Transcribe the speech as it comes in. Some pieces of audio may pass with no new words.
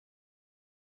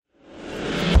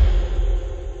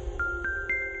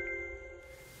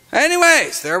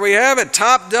Anyways, there we have it.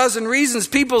 Top dozen reasons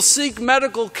people seek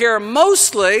medical care,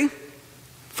 mostly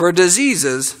for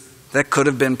diseases that could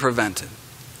have been prevented.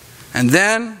 And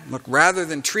then, look, rather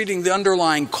than treating the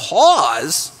underlying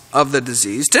cause of the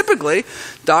disease, typically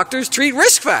doctors treat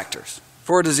risk factors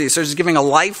for a disease, such as giving a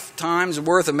lifetime's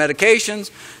worth of medications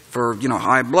for,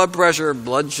 high blood pressure,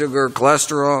 blood sugar,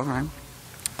 cholesterol. Right?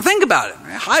 Think about it.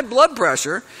 Right? High blood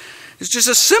pressure is just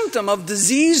a symptom of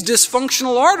diseased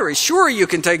dysfunctional arteries. Sure, you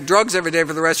can take drugs every day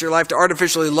for the rest of your life to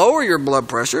artificially lower your blood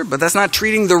pressure, but that's not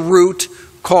treating the root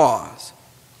cause.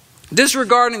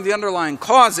 Disregarding the underlying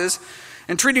causes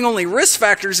and treating only risk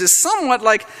factors is somewhat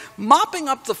like mopping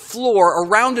up the floor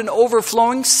around an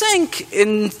overflowing sink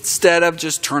instead of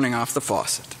just turning off the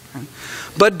faucet.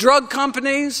 But drug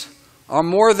companies are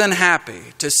more than happy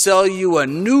to sell you a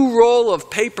new roll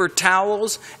of paper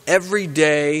towels every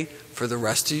day for the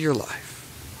rest of your life.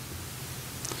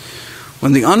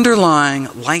 When the underlying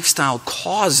lifestyle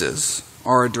causes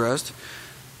are addressed,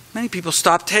 many people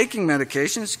stop taking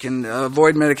medications, can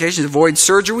avoid medications, avoid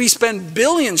surgery. We spend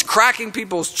billions cracking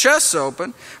people's chests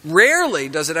open. Rarely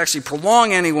does it actually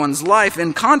prolong anyone's life.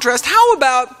 In contrast, how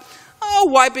about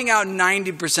wiping out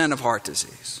 90% of heart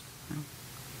disease?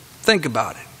 Think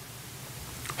about it.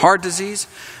 Heart disease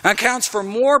accounts for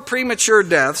more premature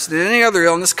deaths than any other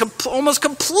illness, almost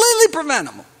completely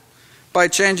preventable by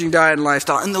changing diet and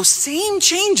lifestyle. And those same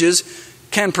changes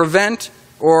can prevent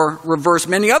or reverse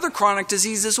many other chronic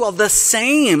diseases as well. The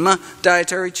same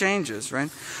dietary changes, right?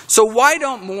 So why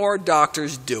don't more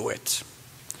doctors do it?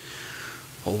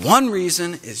 Well, one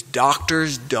reason is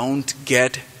doctors don't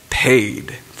get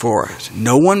paid for it.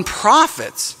 No one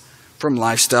profits from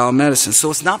lifestyle medicine, so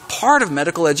it's not part of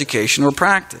medical education or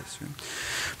practice.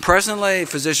 Presently,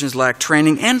 physicians lack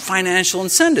training and financial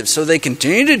incentives, so they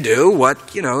continue to do what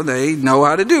they know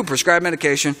how to do: prescribe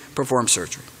medication, perform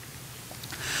surgery.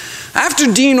 After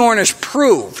Dean Ornish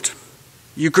proved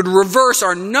you could reverse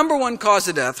our number one cause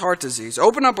of death, heart disease,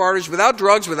 open up arteries without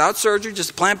drugs, without surgery, just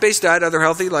a plant-based diet, other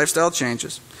healthy lifestyle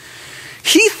changes,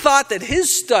 he thought that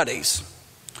his studies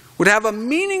would have a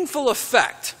meaningful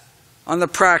effect on the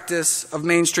practice of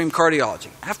mainstream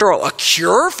cardiology. After all, a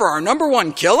cure for our number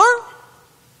one killer?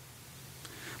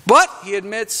 But he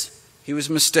admits he was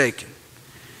mistaken.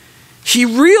 He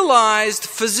realized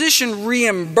physician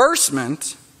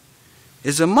reimbursement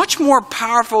is a much more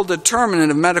powerful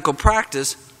determinant of medical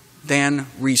practice than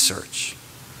research.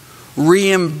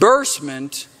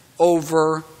 Reimbursement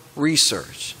over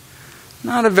research.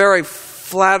 Not a very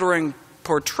flattering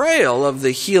portrayal of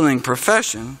the healing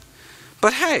profession.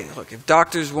 But hey, look, if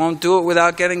doctors won't do it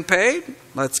without getting paid,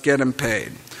 let's get them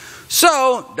paid.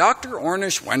 So Dr.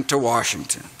 Ornish went to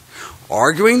Washington,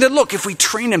 arguing that, look, if we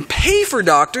train and pay for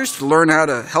doctors to learn how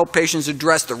to help patients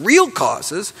address the real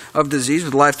causes of disease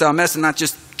with lifestyle medicine, not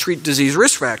just treat disease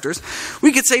risk factors,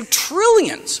 we could save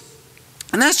trillions.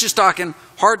 And that's just talking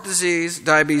heart disease,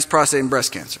 diabetes, prostate, and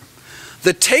breast cancer.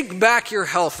 The Take Back Your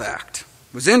Health Act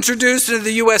was introduced into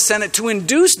the U.S. Senate to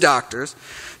induce doctors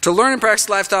to learn and practice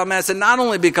lifestyle medicine, not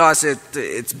only because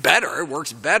it's better, it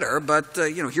works better, but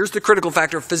here's the critical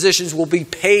factor: physicians will be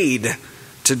paid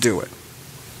to do it.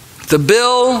 The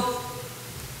bill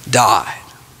died,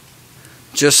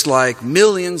 just like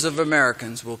millions of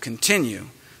Americans will continue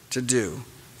to do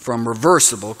from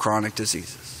reversible chronic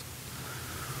diseases.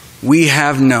 We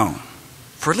have known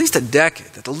for at least a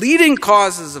decade that the leading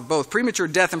causes of both premature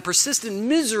death and persistent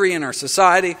misery in our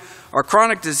society are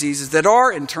chronic diseases that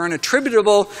are, in turn,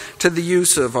 attributable to the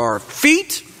use of our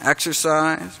feet,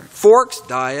 exercise, forks,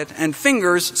 diet, and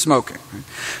fingers, smoking.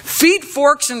 Feet,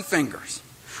 forks, and fingers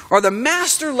are the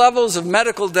master levels of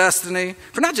medical destiny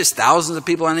for not just thousands of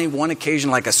people on any one occasion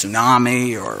like a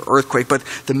tsunami or earthquake, but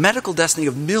the medical destiny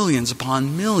of millions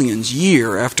upon millions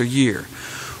year after year.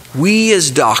 We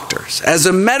as doctors, as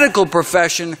a medical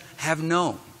profession, have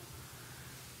known.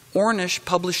 Ornish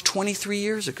published 23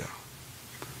 years ago.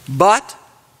 But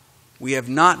we have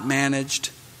not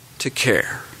managed to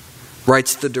care,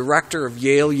 writes the director of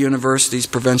Yale University's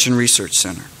Prevention Research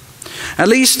Center. At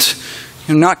least,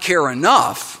 not care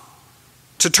enough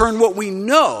to turn what we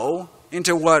know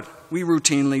into what we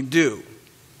routinely do.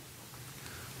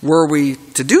 Were we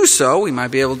to do so, we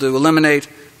might be able to eliminate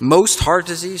most heart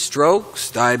disease, strokes,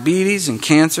 diabetes, and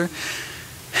cancer.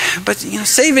 But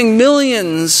saving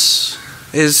millions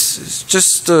is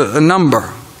just a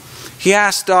number. He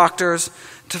asked doctors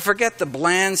to forget the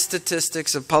bland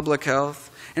statistics of public health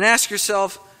and ask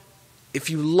yourself if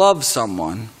you love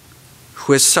someone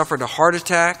who has suffered a heart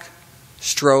attack,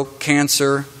 stroke,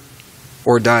 cancer,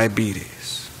 or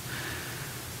diabetes.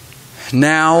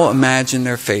 Now imagine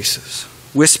their faces.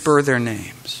 Whisper their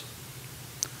names.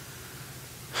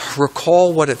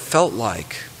 recall what it felt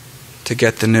like to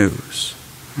get the news.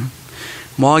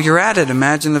 While you're at it,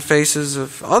 imagine the faces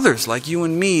of others like you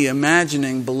and me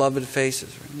imagining beloved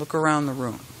faces. Look around the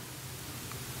room.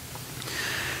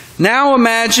 Now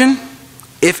imagine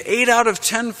if 8 out of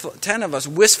 10 of us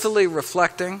wistfully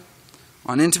reflecting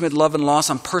on intimate love and loss,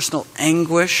 on personal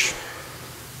anguish,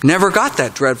 never got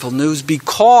that dreadful news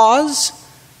because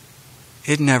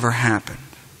it never happened.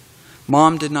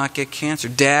 Mom did not get cancer.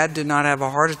 Dad did not have a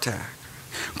heart attack.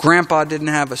 Grandpa didn't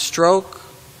have a stroke.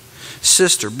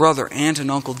 Sister, brother, aunt, and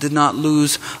uncle did not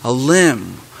lose a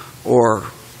limb or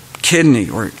kidney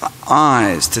or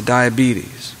eyes to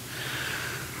diabetes.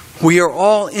 We are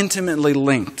all intimately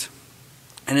linked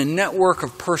in a network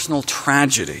of personal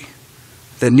tragedy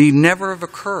that need never have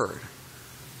occurred,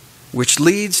 which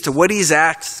leads to what he's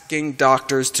asking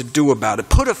doctors to do about it.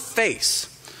 Put a face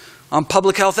on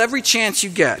public health every chance you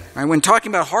get. Right? When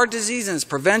talking about heart disease and its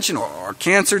prevention or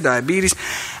cancer, diabetes,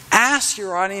 ask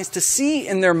your audience to see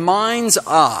in their mind's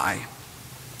eye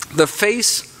the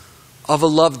face of a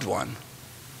loved one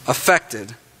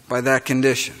affected by that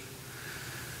condition.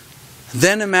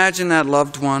 Then imagine that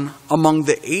loved one among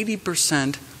the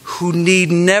 80% who need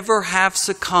never have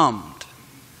succumbed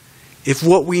if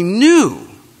what we knew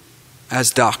as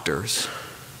doctors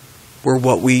were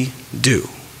what we do.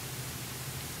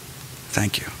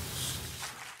 Thank you.